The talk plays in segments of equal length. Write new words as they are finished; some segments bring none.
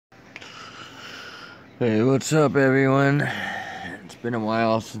Hey, what's up, everyone? It's been a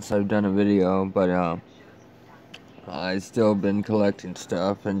while since I've done a video, but I've still been collecting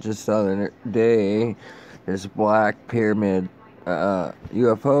stuff, and just the other day, this black pyramid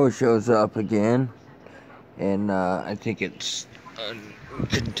UFO shows up again, and I think it's in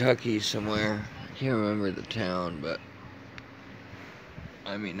Kentucky somewhere. I can't remember the town, but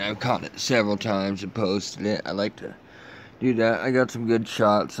I mean, I've caught it several times and posted it. I like to do that. I got some good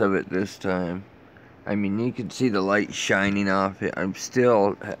shots of it this time. I mean, you can see the light shining off it.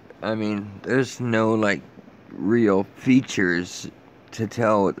 I mean, there's no, like, real features to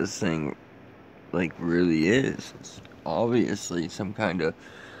tell what this thing, like, really is. It's obviously some kind of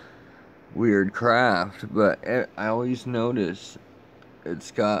weird craft, but I always notice it's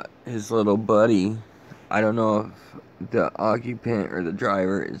got his little buddy. I don't know if the occupant or the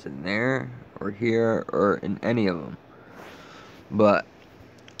driver is in there, or here, or in any of them. But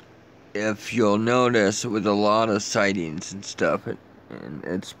if you'll notice, with a lot of sightings and stuff, and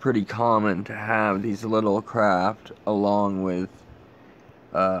it's pretty common to have these little craft along with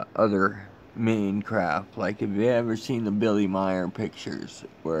other main craft. Like, have you ever seen the Billy Meyer pictures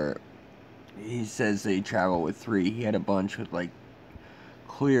where he says they travel with 3? He had a bunch with, like,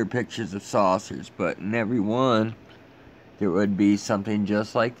 clear pictures of saucers, but in every one there would be something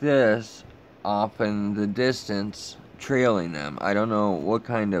just like this off in the distance trailing them. I don't know what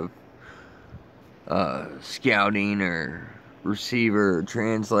kind of scouting or receiver or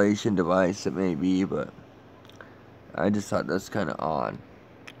translation device it may be, but I just thought that's kind of odd.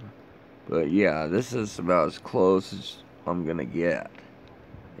 But yeah, this is about as close as I'm gonna get,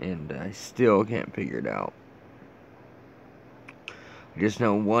 and I still can't figure it out. I just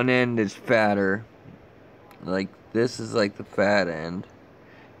know one end is fatter, like this is like the fat end,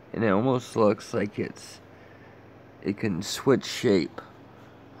 and it almost looks like it can switch shape.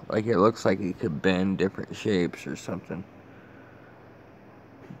 Like, it looks like it could bend different shapes or something.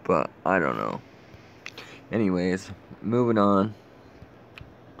 But I don't know. Anyways, moving on.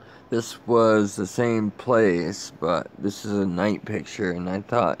 This was the same place, but this is a night picture, and I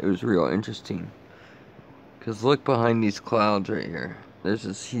thought it was real interesting. Because look behind these clouds right here. There's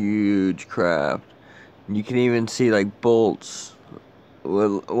this huge craft. And you can even see, like, bolts.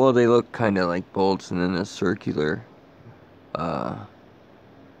 Well, they look kind of like bolts, and then a circular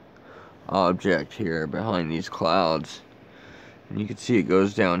object here behind these clouds, and you can see it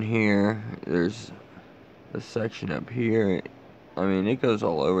goes down here. There's a section up here. I mean, it goes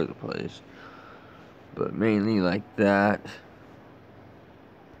all over the place, but mainly like that.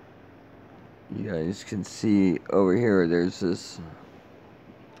 You guys can see over here there's this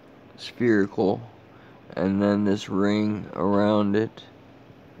spherical, and then this ring around it.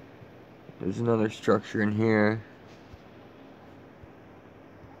 There's another structure in here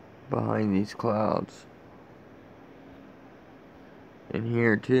behind these clouds, and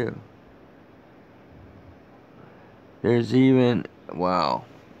here too. There's even, wow,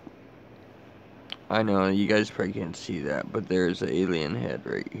 I know you guys probably can't see that, but there's an alien head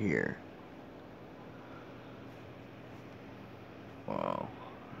right here. Wow,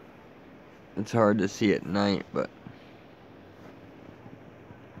 it's hard to see at night, but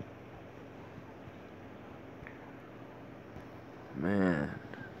man,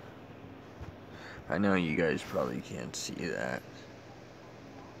 I know you guys probably can't see that.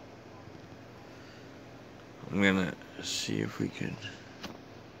 I'm gonna see if we could.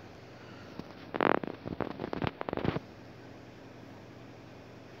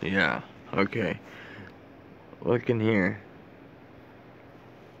 Yeah, okay. Look in here.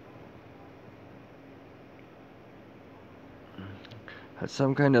 Has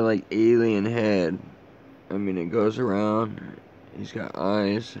some kind of like alien head. I mean, it goes around. He's got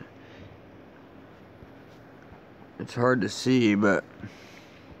eyes. It's hard to see, but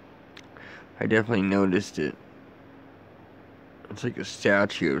I definitely noticed it. It's like a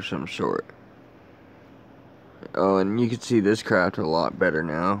statue of some sort. Oh, and you can see this craft a lot better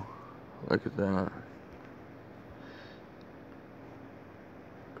now. Look at that.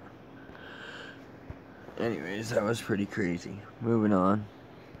 Anyways, that was pretty crazy. Moving on.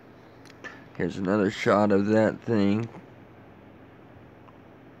 Here's another shot of that thing.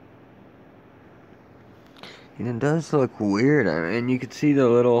 And it does look weird. I mean, you can see the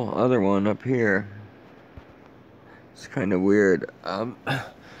little other one up here. It's kind of weird. I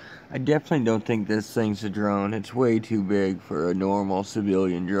definitely don't think this thing's a drone. It's way too big for a normal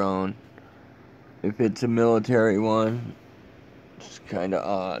civilian drone. If it's a military one, it's kind of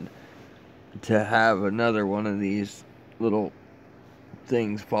odd to have another one of these little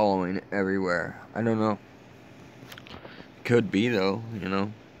things following everywhere. I don't know. Could be, though, you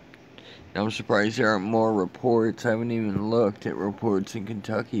know. I'm surprised there aren't more reports. I haven't even looked at reports in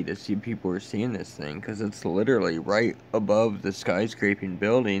Kentucky to see if people are seeing this thing, because it's literally right above the skyscraping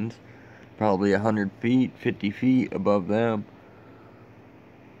buildings, probably 100 feet, 50 feet above them.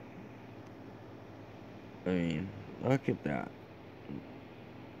 I mean, look at that.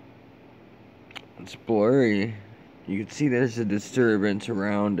 It's blurry. You can see there's a disturbance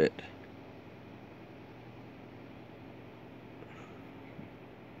around it.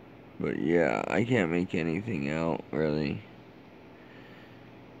 But yeah, I can't make anything out, really.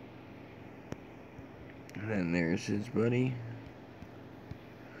 And then there's his buddy.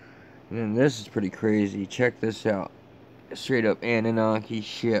 And then this is pretty crazy. Check this out. Straight up Annunaki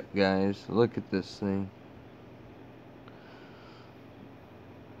ship, guys. Look at this thing.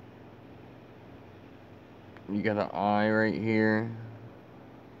 You got an eye right here.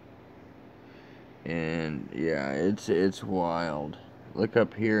 And yeah, it's wild. Look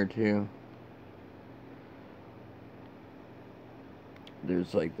up here too.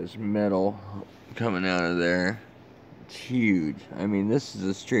 There's like this metal coming out of there. It's huge. I mean, this is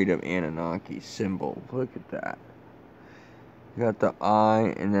a straight up Annunaki symbol. Look at that. You got the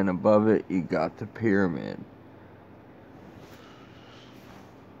eye, and then above it you got the pyramid.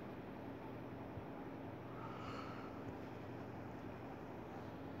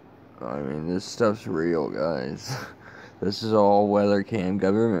 I mean, this stuff's real, guys. This is all weather cam,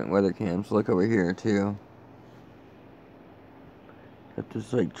 government weather cams. Look over here too. Got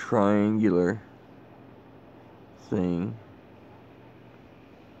this like triangular thing,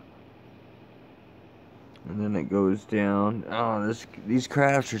 and then it goes down. Oh, these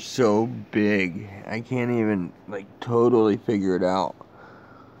crafts are so big. I can't even like totally figure it out.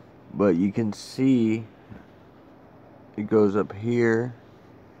 But you can see it goes up here,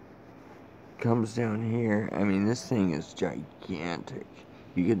 comes down here. I mean, this thing is gigantic.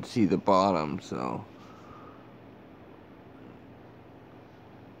 You can see the bottom, so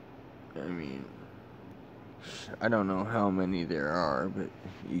I mean, I don't know how many there are, but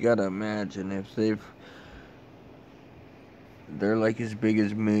you gotta imagine if they're like as big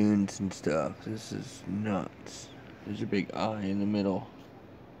as moons and stuff. This is nuts. There's a big eye in the middle.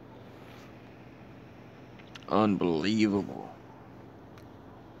 Unbelievable.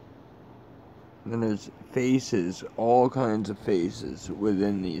 And then there's faces, all kinds of faces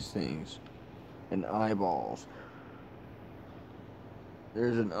within these things, and eyeballs.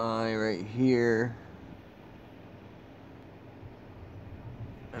 There's an eye right here.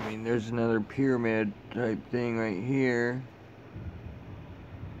 I mean, there's another pyramid type thing right here.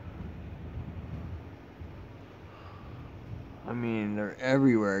 I mean, they're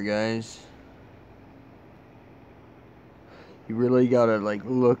everywhere, guys. You really gotta like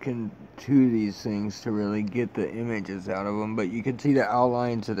look into these things to really get the images out of them, but you can see the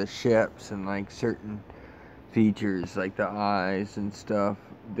outlines of the ships and like certain features like the eyes and stuff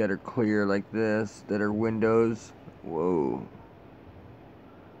that are clear like this, that are windows. Whoa.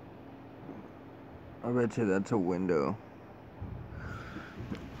 I bet you that's a window.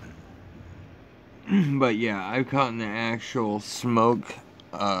 But yeah, I've caught in the actual smoke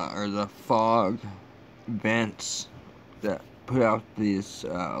or the fog vents that put out these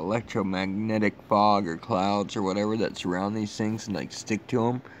electromagnetic fog or clouds or whatever that surround these things and like stick to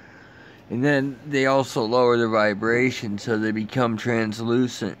them. And then they also lower their vibration so they become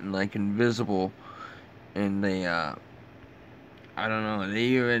translucent and like invisible. And they, I don't know, they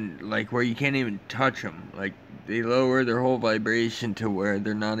even, like where you can't even touch them. Like they lower their whole vibration to where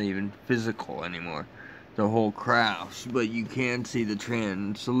they're not even physical anymore. The whole crafts. But you can see the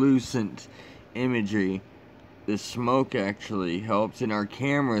translucent imagery. The smoke actually helps, and our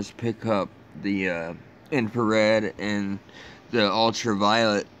cameras pick up the infrared and the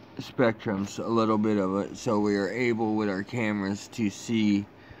ultraviolet spectrums, a little bit of it, so we are able with our cameras to see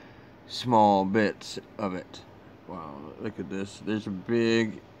small bits of it. Wow, look at this. There's a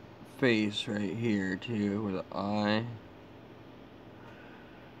big face right here too with an eye,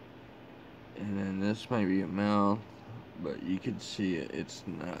 and then this might be a mouth, but you can see it. It's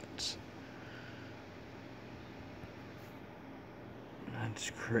nuts.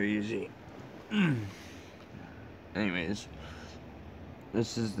 That's crazy. Anyways,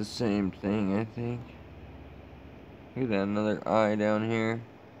 this is the same thing, I think. Look at that, another eye down here.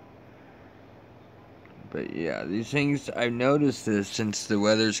 But yeah, these things, I've noticed this since the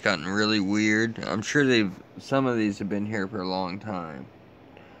weather's gotten really weird. I'm sure some of these have been here for a long time.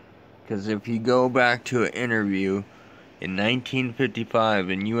 Because if you go back to an interview in 1955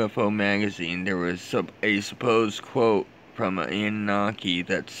 in UFO magazine, there was a supposed quote from an Annunaki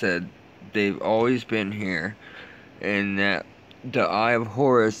that said they've always been here, and that the Eye of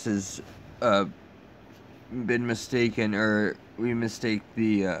Horus is uh, been mistaken, or we mistake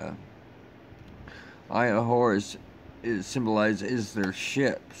the Eye of Horus is their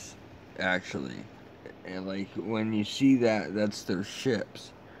ships, actually. And like when you see that, that's their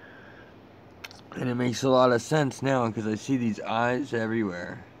ships. And it makes a lot of sense now because I see these eyes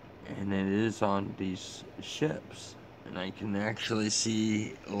everywhere, and it is on these ships, and I can actually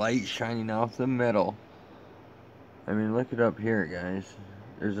see light shining off the metal. I mean, look it up here, guys.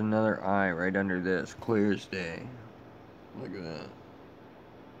 There's another eye right under this, clear as day. Look at that.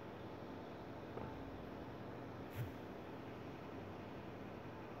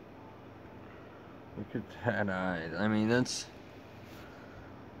 Look at that eye. I mean, that's...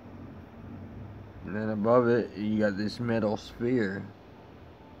 And then above it, you got this metal sphere.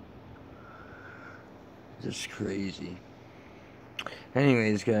 Just crazy.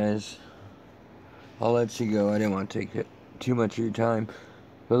 Anyways, guys, I'll let you go. I didn't want to take too much of your time.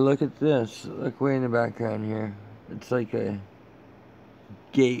 But look at this. Look way in the background here. It's like a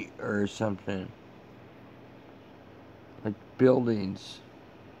gate or something. Like buildings.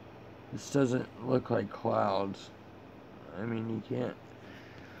 This doesn't look like clouds. I mean, you can't...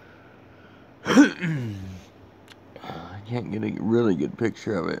 I can't get a really good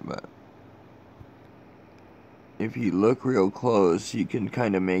picture of it, but if you look real close, you can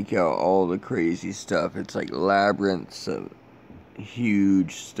kind of make out all the crazy stuff. It's like labyrinths of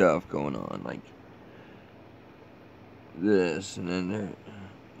huge stuff going on, like this, and then there,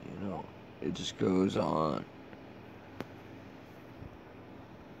 you know, it just goes on.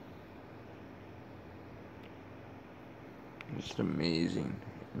 Just amazing.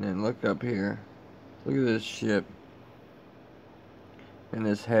 And then look up here. Look at this ship. And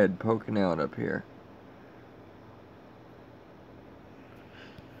this head poking out up here.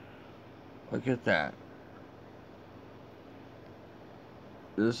 Look at that.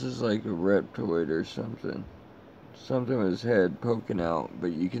 This is like a reptoid or something. Something with his head poking out,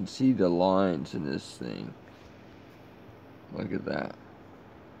 but you can see the lines in this thing. Look at that.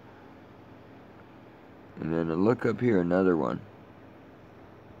 And then look up here, another one.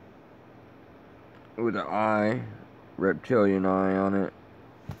 With an eye, reptilian eye on it.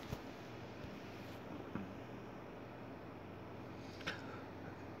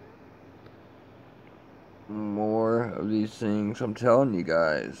 More of these things. I'm telling you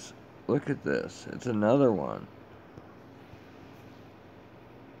guys. Look at this. It's another one.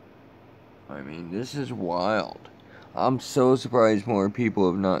 I mean, this is wild. I'm so surprised more people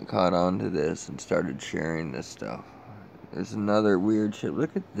have not caught on to this and started sharing this stuff. There's another weird shit.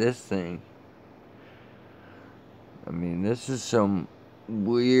 Look at this thing. I mean, this is some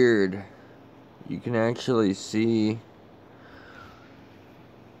weird... You can actually see...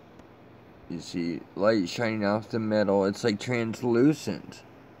 You see light shining off the metal. It's like translucent.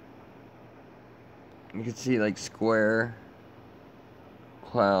 You can see like square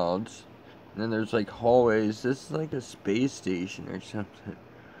clouds. And then there's like hallways. This is like a space station or something.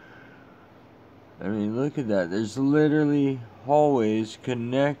 I mean, look at that. There's literally hallways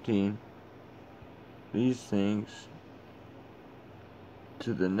connecting these things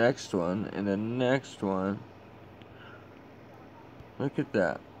to the next one and the next one. Look at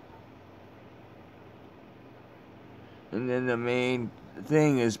that. And then the main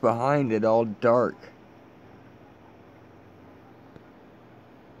thing is behind it, all dark.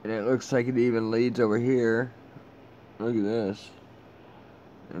 And it looks like it even leads over here. Look at this.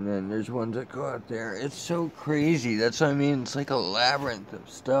 And then there's ones that go out there. It's so crazy. That's what I mean. It's like a labyrinth of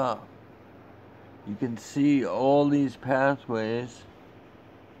stuff. You can see all these pathways.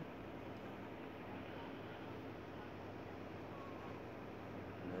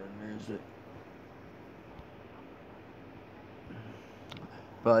 And there's it.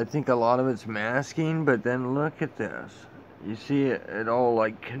 But I think a lot of it's masking, but then look at this. You see it, it all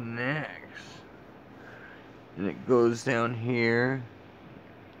like connects. And it goes down here.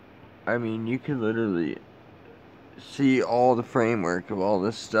 I mean, you can literally see all the framework of all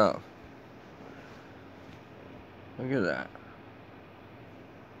this stuff. Look at that.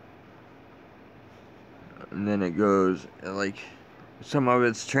 And then it goes, like, some of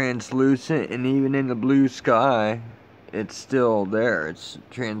it's translucent, and even in the blue sky, it's still there. It's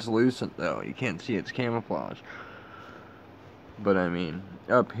translucent though. You can't see its camouflage. But I mean,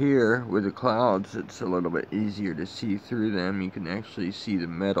 up here with the clouds, it's a little bit easier to see through them. You can actually see the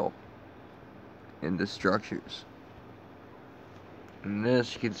metal in the structures. And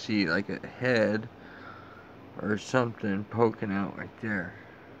this, you can see like a head or something poking out right there.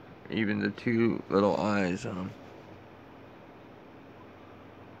 Even the two little eyes on them.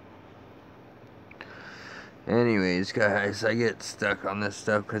 Anyways, guys, I get stuck on this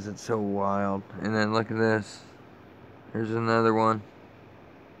stuff because it's so wild. And then look at this. Here's another one.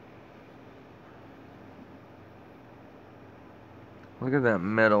 Look at that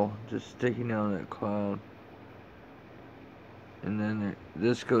metal just sticking out of that cloud. And then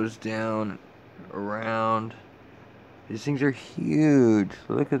this goes down around. These things are huge.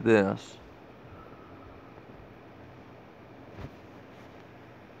 Look at this.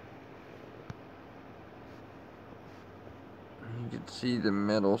 You can see the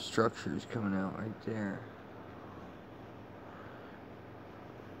metal structures coming out right there.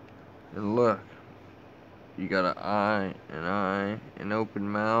 And look, you got an eye, an open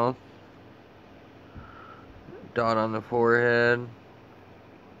mouth, dot on the forehead,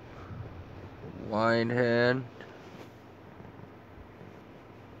 wide head.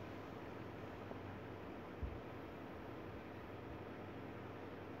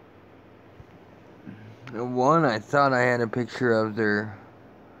 And one, I thought I had a picture of their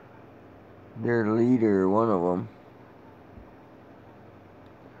leader, one of them.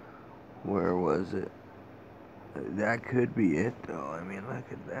 Where was it? That could be it, though. I mean,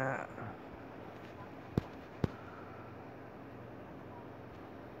 look at that.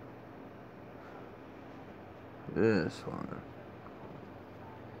 This one.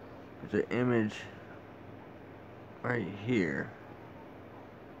 There's an image right here.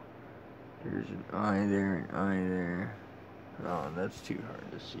 There's an eye there, an eye there. Oh, that's too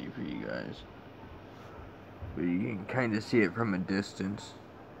hard to see for you guys. But you can kind of see it from a distance.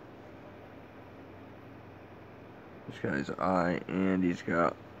 He's got his eye and he's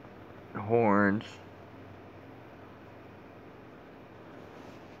got horns.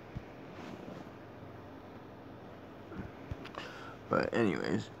 But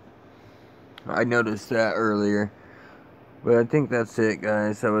anyways, I noticed that earlier. But I think that's it,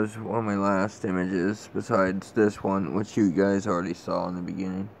 guys. That was one of my last images, besides this one, which you guys already saw in the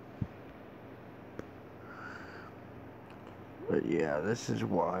beginning. But yeah, this is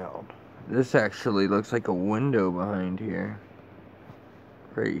wild. This actually looks like a window behind here.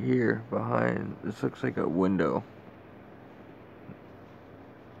 Right here, behind. This looks like a window.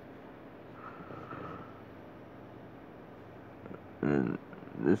 And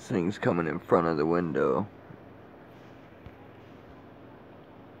this thing's coming in front of the window.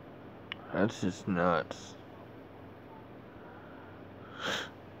 That's just nuts.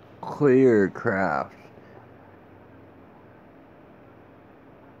 Clear craft.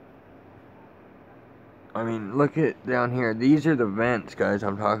 I mean, look at down here. These are the vents, guys,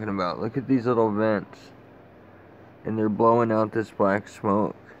 I'm talking about. Look at these little vents. And they're blowing out this black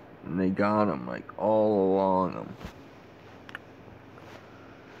smoke. And they got them, like, all along them.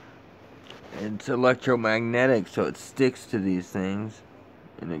 It's electromagnetic, so it sticks to these things.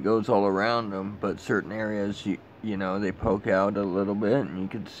 And it goes all around them. But certain areas, you know, they poke out a little bit and you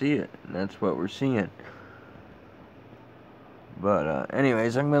can see it. And that's what we're seeing. But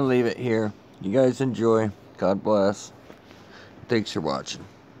anyways, I'm going to leave it here. You guys enjoy. God bless. Thanks for watching.